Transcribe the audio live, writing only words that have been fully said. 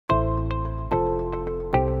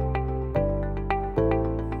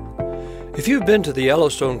If you've been to the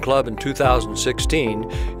Yellowstone Club in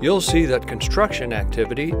 2016, you'll see that construction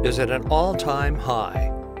activity is at an all-time high.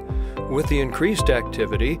 With the increased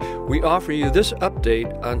activity, we offer you this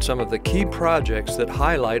update on some of the key projects that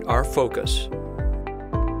highlight our focus.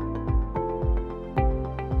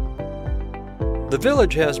 The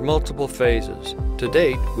village has multiple phases. To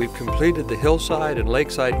date, we've completed the hillside and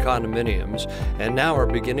lakeside condominiums and now are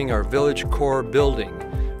beginning our village core building,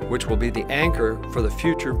 which will be the anchor for the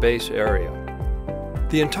future base area.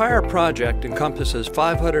 The entire project encompasses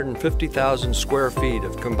 550,000 square feet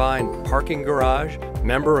of combined parking garage,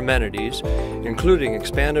 member amenities, including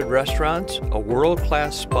expanded restaurants, a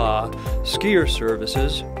world-class spa, skier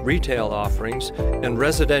services, retail offerings, and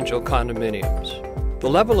residential condominiums. The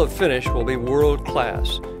level of finish will be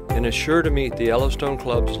world-class and is sure to meet the Yellowstone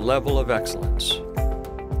Club's level of excellence.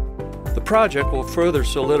 The project will further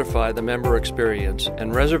solidify the member experience,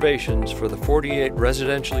 and reservations for the 48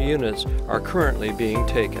 residential units are currently being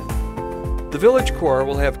taken. The village core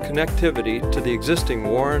will have connectivity to the existing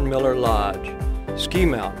Warren Miller Lodge, ski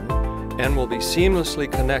mountain, and will be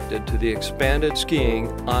seamlessly connected to the expanded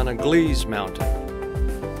skiing on Eglise mountain.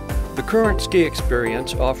 The current ski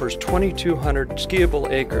experience offers 2,200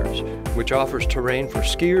 skiable acres, which offers terrain for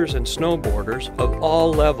skiers and snowboarders of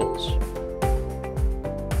all levels.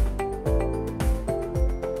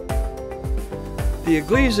 The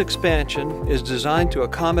Eglise expansion is designed to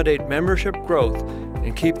accommodate membership growth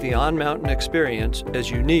and keep the on-mountain experience as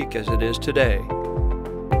unique as it is today.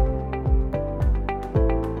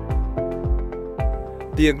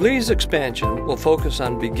 The Eglise expansion will focus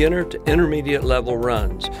on beginner to intermediate level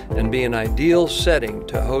runs and be an ideal setting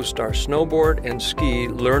to host our snowboard and ski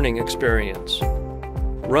learning experience.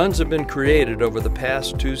 Runs have been created over the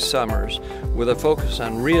past 2 summers with a focus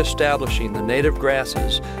on re-establishing the native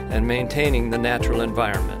grasses and maintaining the natural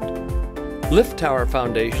environment. Lift tower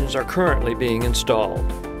foundations are currently being installed.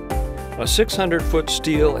 A 600-foot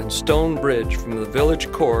steel and stone bridge from the village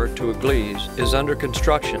core to Eglise is under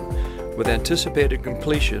construction with anticipated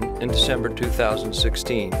completion in December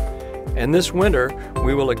 2016. And this winter,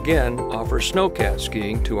 we will again offer snowcat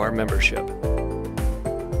skiing to our membership.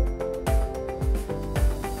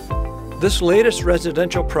 This latest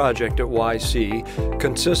residential project at YC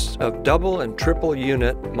consists of double and triple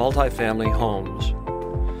unit multifamily homes.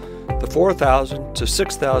 The 4,000 to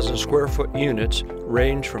 6,000 square foot units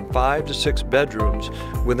range from 5 to 6 bedrooms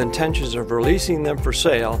with intentions of releasing them for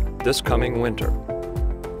sale this coming winter.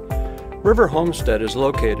 River Homestead is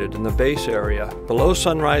located in the base area below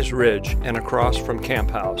Sunrise Ridge and across from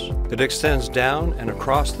Camp House. It extends down and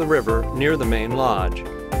across the river near the main lodge.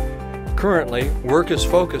 Currently, work is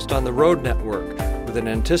focused on the road network with an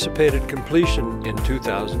anticipated completion in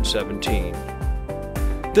 2017.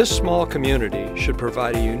 This small community should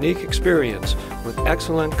provide a unique experience with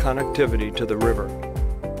excellent connectivity to the river.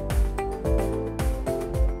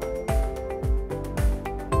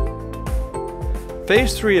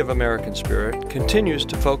 Phase 3 of American Spirit continues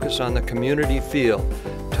to focus on the community feel,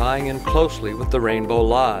 tying in closely with the Rainbow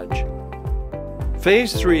Lodge.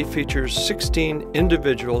 Phase 3 features 16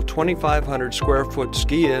 individual 2,500 square foot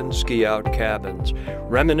ski-in, ski-out cabins,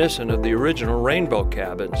 reminiscent of the original Rainbow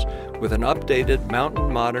cabins, with an updated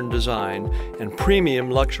mountain modern design and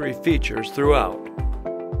premium luxury features throughout.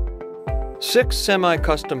 6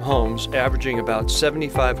 semi-custom homes averaging about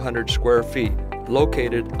 7,500 square feet,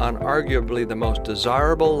 located on arguably the most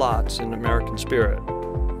desirable lots in American Spirit.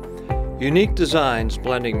 Unique designs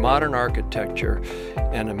blending modern architecture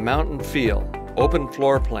and a mountain feel. Open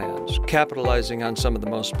floor plans, capitalizing on some of the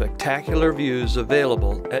most spectacular views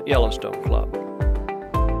available at Yellowstone Club.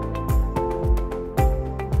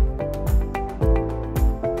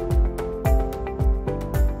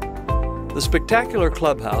 The spectacular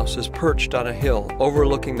clubhouse is perched on a hill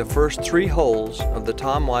overlooking the first 3 holes of the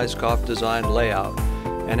Tom Weiskopf designed layout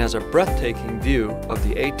and has a breathtaking view of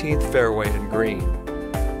the 18th fairway and green.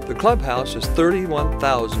 The clubhouse is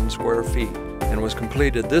 31,000 square feet and was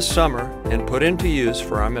completed this summer and put into use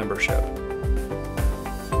for our membership.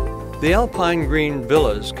 The Alpine Green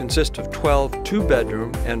Villas consist of 12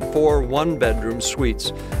 2-bedroom and 4 1-bedroom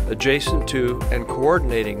suites adjacent to and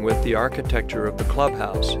coordinating with the architecture of the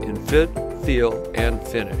clubhouse in fit, feel, and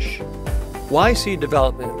finish. YC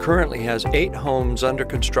Development currently has 8 homes under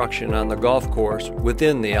construction on the golf course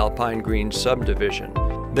within the Alpine Green subdivision.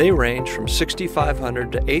 They range from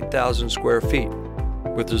 6,500 to 8,000 square feet,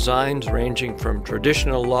 with designs ranging from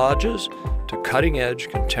traditional lodges to cutting-edge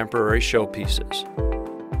contemporary showpieces.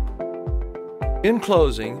 In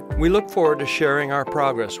closing, we look forward to sharing our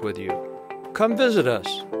progress with you. Come visit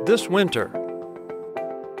us this winter